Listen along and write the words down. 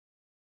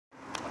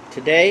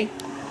Today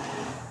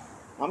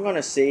I'm going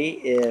to see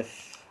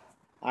if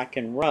I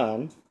can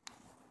run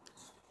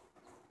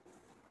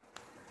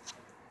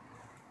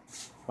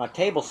my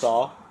table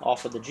saw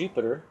off of the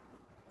Jupiter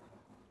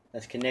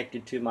that's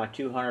connected to my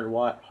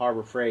 200-watt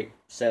Harbor Freight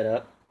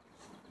setup.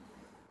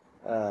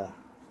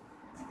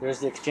 There's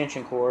the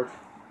extension cord.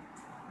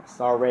 It's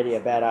already a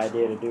bad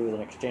idea to do with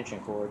an extension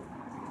cord.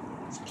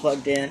 It's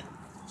plugged in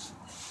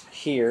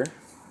here.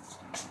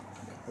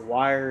 The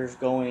wire's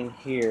going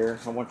here.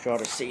 I want y'all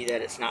to see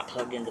that it's not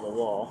plugged into the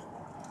wall.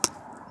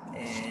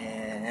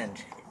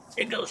 And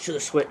it goes to the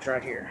switch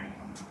right here.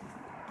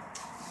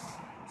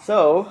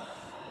 So,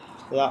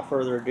 without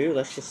further ado,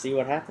 let's just see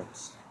what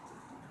happens.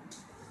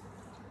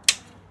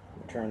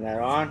 Turn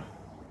that on.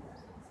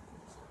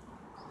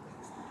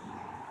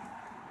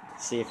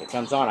 See if it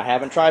comes on. I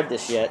haven't tried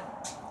this yet.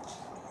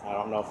 I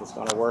don't know if it's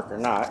going to work or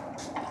not.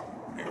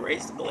 I'm going to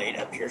raise the blade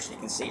up here so you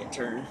can see it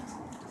turn.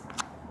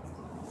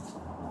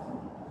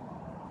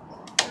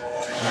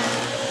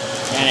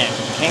 And it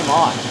came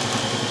on.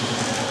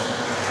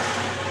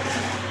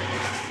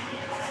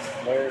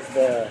 There's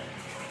the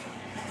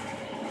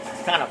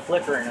kind of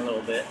flickering a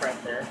little bit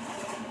right there.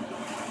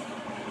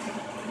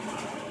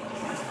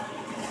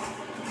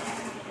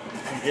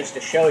 And just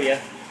to show you,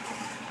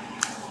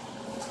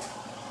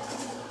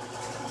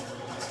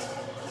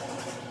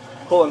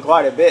 pulling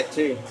quite a bit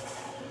too.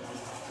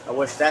 I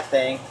wish that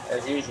thing,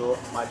 as usual,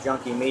 my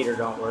junky meter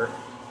don't work.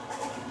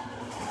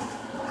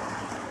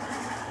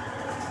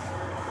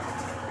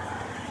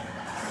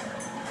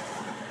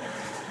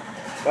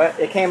 But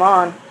it came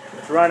on.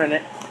 It's running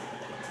it.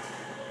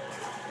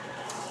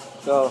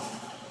 So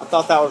I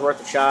thought that was worth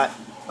a shot.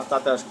 I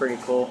thought that was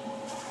pretty cool.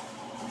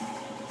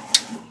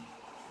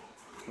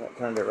 That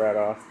turned it right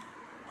off.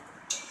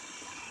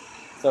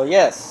 So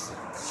yes,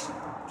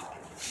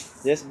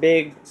 this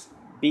big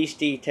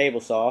beastie table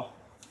saw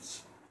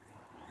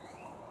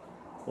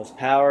was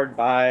powered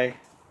by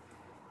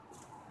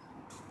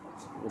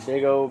the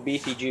big old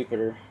beefy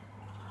Jupiter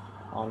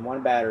on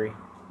one battery.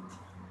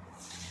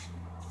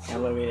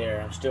 And look at me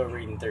there, I'm still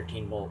reading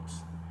 13 volts.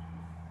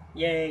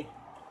 Yay!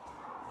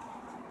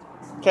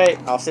 Okay,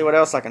 I'll see what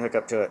else I can hook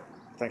up to it.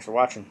 Thanks for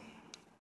watching.